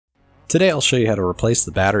Today I'll show you how to replace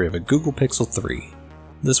the battery of a Google Pixel 3.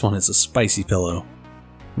 This one is a spicy pillow.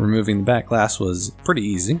 Removing the back glass was pretty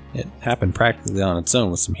easy. It happened practically on its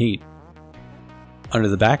own with some heat. Under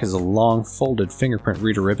the back is a long folded fingerprint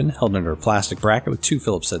reader ribbon held under a plastic bracket with 2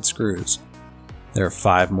 Phillips head screws. There are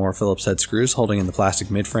 5 more Phillips head screws holding in the plastic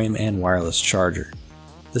midframe and wireless charger.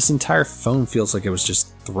 This entire phone feels like it was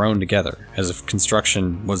just thrown together, as if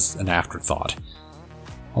construction was an afterthought.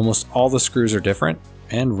 Almost all the screws are different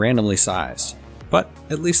and randomly sized, but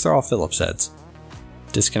at least they're all Phillips heads.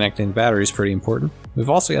 Disconnecting the battery is pretty important. We've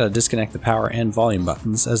also got to disconnect the power and volume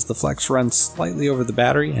buttons, as the flex runs slightly over the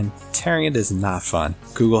battery and tearing it is not fun.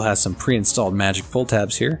 Google has some pre-installed magic pull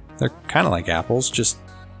tabs here. They're kind of like Apple's, just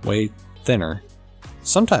way thinner.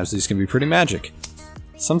 Sometimes these can be pretty magic,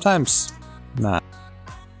 sometimes not.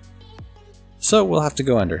 So we'll have to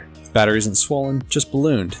go under. The battery isn't swollen, just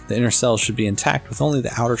ballooned. The inner cells should be intact with only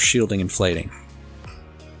the outer shielding inflating.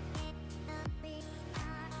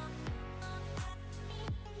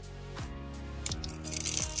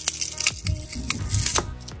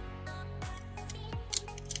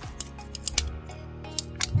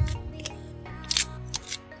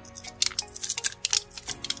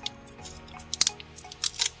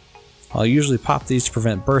 I'll usually pop these to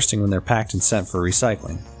prevent bursting when they're packed and sent for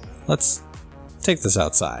recycling. Let's take this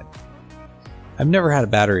outside. I've never had a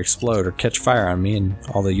battery explode or catch fire on me in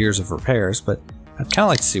all the years of repairs, but I'd kind of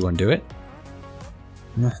like to see one do it.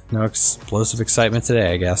 No explosive excitement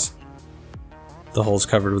today, I guess. The hole's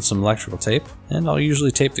covered with some electrical tape, and I'll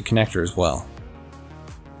usually tape the connector as well.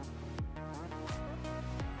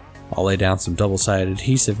 I'll lay down some double-sided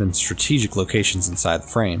adhesive in strategic locations inside the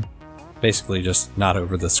frame. Basically just not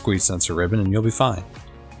over the squeeze sensor ribbon and you'll be fine.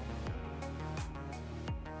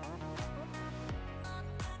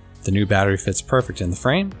 The new battery fits perfect in the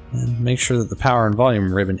frame, and make sure that the power and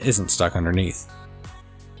volume ribbon isn't stuck underneath.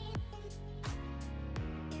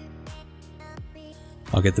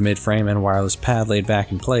 I'll get the mid-frame and wireless pad laid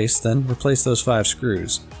back in place, then replace those 5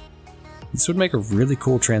 screws. This would make a really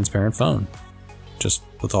cool transparent phone. Just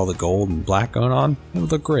with all the gold and black going on, it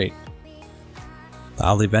would look great. The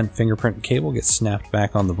oddly bent fingerprint cable gets snapped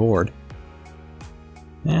back on the board.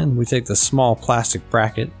 And we take the small plastic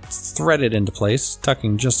bracket, thread it into place,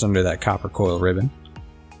 tucking just under that copper coil ribbon.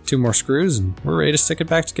 2 more screws and we're ready to stick it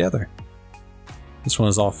back together. This one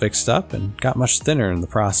is all fixed up and got much thinner in the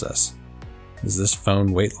process. Is this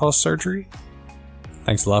phone weight loss surgery?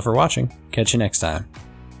 Thanks a lot for watching. Catch you next time.